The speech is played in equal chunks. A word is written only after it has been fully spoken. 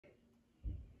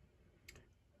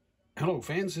Hello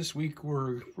fans, this week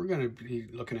we're going to be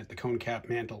looking at the Kone Cap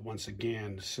mantle once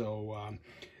again. So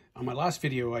on my last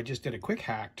video I just did a quick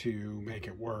hack to make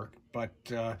it work, but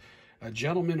a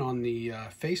gentleman on the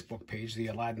Facebook page, the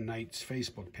Aladdin Knights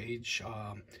Facebook page,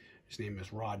 his name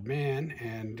is Rod Mann,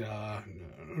 and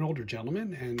an older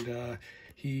gentleman, and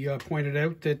he pointed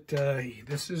out that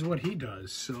this is what he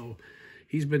does. So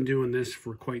he's been doing this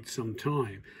for quite some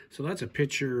time. So that's a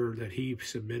picture that he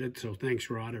submitted. So thanks,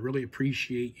 Rod. I really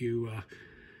appreciate you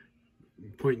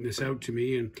pointing this out to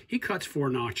me. And he cuts 4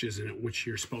 notches in it, which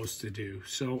you're supposed to do.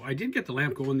 So I did get the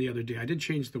lamp going the other day. I did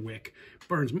change the wick.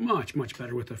 Burns much, much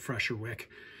better with a fresher wick.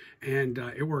 And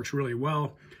it works really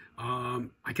well.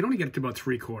 I can only get it to about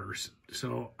 3/4.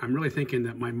 So I'm really thinking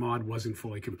that my mod wasn't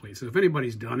fully complete. So if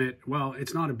anybody's done it, well,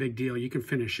 it's not a big deal. You can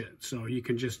finish it. So you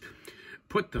can just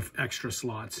put the extra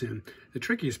slots in. The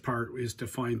trickiest part is to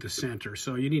find the center.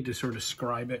 So you need to sort of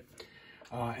scribe it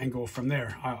and go from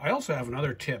there. I also have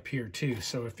another tip here too.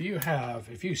 So if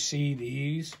you see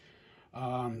these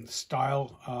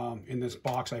style in this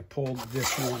box, I pulled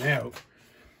this one out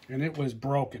and it was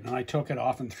broken, and I took it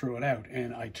off and threw it out.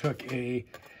 And I took a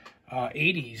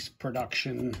 80s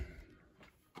production,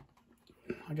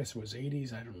 I guess it was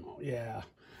 80s, I don't know. Yeah,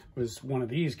 it was one of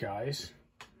these guys.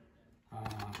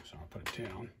 So I'll put it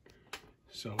down.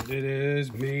 So it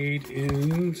is made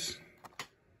in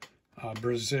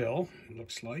Brazil, it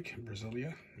looks like.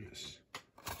 Brasilia, yes.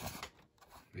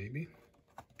 Maybe?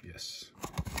 Yes.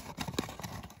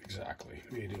 Exactly,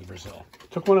 made in Brazil.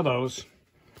 Took one of those.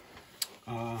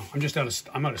 I'm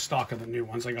out of stock of the new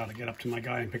ones. I got to get up to my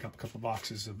guy and pick up a couple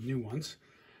boxes of new ones.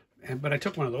 But I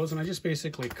took one of those and I just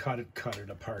basically cut it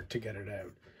apart to get it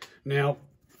out. Now,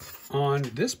 on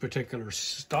this particular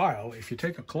style, if you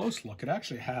take a close look, it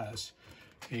actually has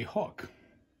a hook.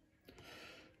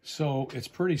 So it's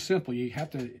pretty simple. You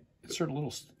have to insert a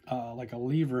little, like a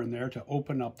lever in there to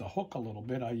open up the hook a little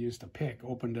bit. I used a pick,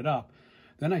 opened it up.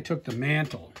 Then I took the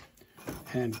mantle,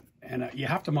 and you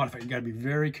have to modify. You got to be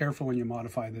very careful when you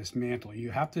modify this mantle.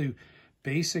 You have to,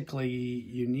 basically,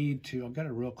 you need to, I've got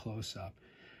it real close up.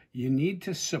 You need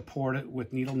to support it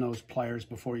with needle nose pliers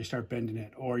before you start bending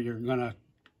it, or you're gonna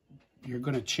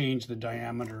change the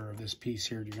diameter of this piece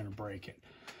here, and you're gonna break it.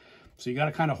 So you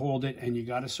gotta kind of hold it, and you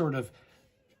gotta sort of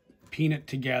pin it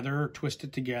together, twist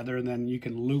it together, and then you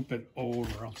can loop it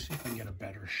over. I'll see if I can get a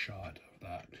better shot of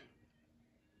that.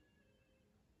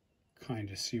 Kind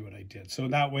of see what I did. So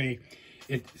that way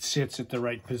it sits at the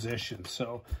right position.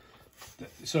 So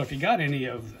if you got any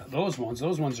of those ones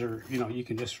are, you know, you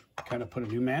can just kind of put a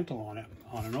new mantle on it,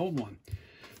 on an old one.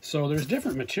 So there's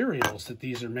different materials that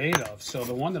these are made of. So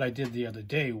the one that I did the other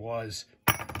day was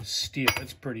steel.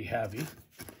 It's pretty heavy.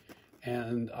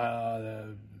 And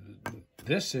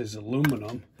this is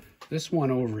aluminum. This one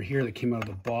over here that came out of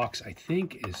the box, I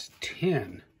think, is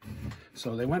tin.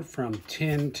 So they went from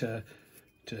tin to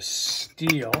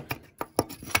steel,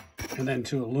 and then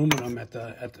to aluminum at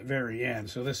the very end.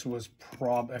 So this was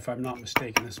if I'm not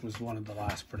mistaken, this was one of the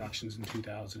last productions in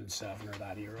 2007 or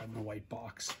that era in the white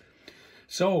box.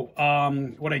 So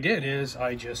what I did is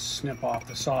I just snip off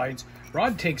the sides.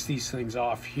 Rod takes these things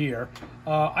off here.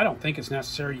 I don't think it's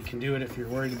necessary. You can do it if you're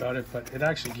worried about it, but it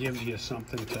actually gives you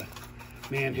something to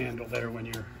manhandle there when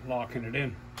you're locking it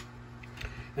in.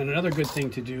 And another good thing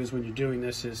to do is when you're doing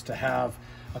this is to have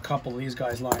a couple of these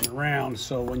guys lying around,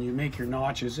 so when you make your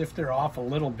notches, if they're off a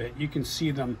little bit, you can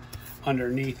see them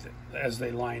underneath as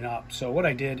they line up. So what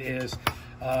I did is,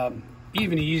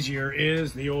 even easier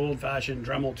is the old-fashioned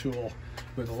Dremel tool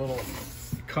with a little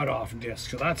cut-off disc.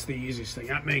 So that's the easiest thing.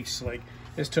 That makes, like,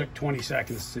 this took 20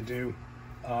 seconds to do.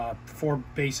 4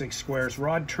 basic squares.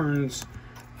 Rod turns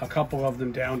a couple of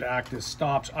them down to act as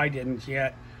stops. I didn't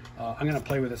yet. I'm going to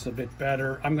play with this a bit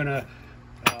better. I'm going to,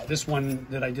 this one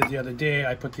that I did the other day,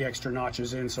 I put the extra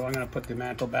notches in, so I'm going to put the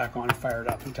mantle back on and fire it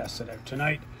up and test it out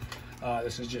tonight.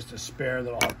 This is just a spare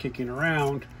that I'll have kicking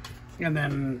around. And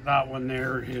then that one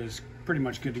there is pretty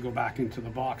much good to go back into the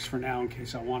box for now in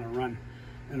case I want to run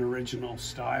an original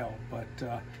style.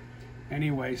 But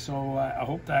anyway, so I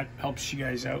hope that helps you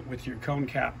guys out with your Kone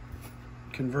Cap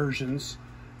conversions.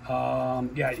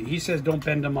 Yeah, he says don't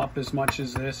bend them up as much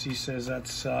as this. He says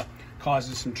that's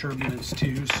causes some turbulence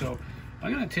too. So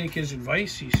I'm going to take his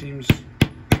advice. He seems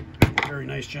a very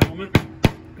nice gentleman.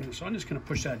 And so I'm just going to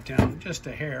push that down just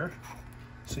a hair,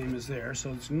 same as there.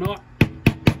 So it's not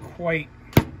quite,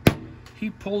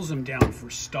 he pulls them down for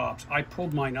stops. I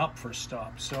pulled mine up for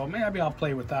stops. So maybe I'll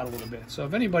play with that a little bit. So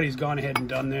if anybody's gone ahead and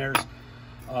done theirs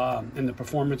and the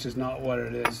performance is not what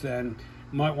it is, then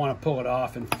might want to pull it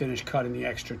off and finish cutting the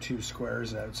extra 2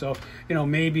 squares out. So, you know,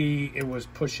 maybe it was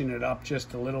pushing it up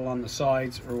just a little on the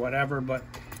sides or whatever, but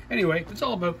anyway, it's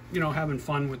all about, you know, having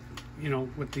fun with, you know,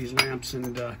 with these lamps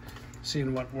and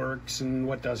seeing what works and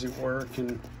what doesn't work.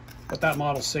 But that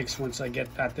Model 6, once I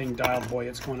get that thing dialed, boy,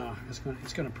 it's gonna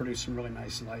produce some really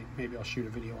nice light. Maybe I'll shoot a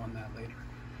video on that later.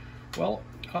 Well,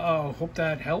 hope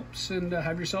that helps, and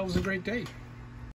have yourselves a great day.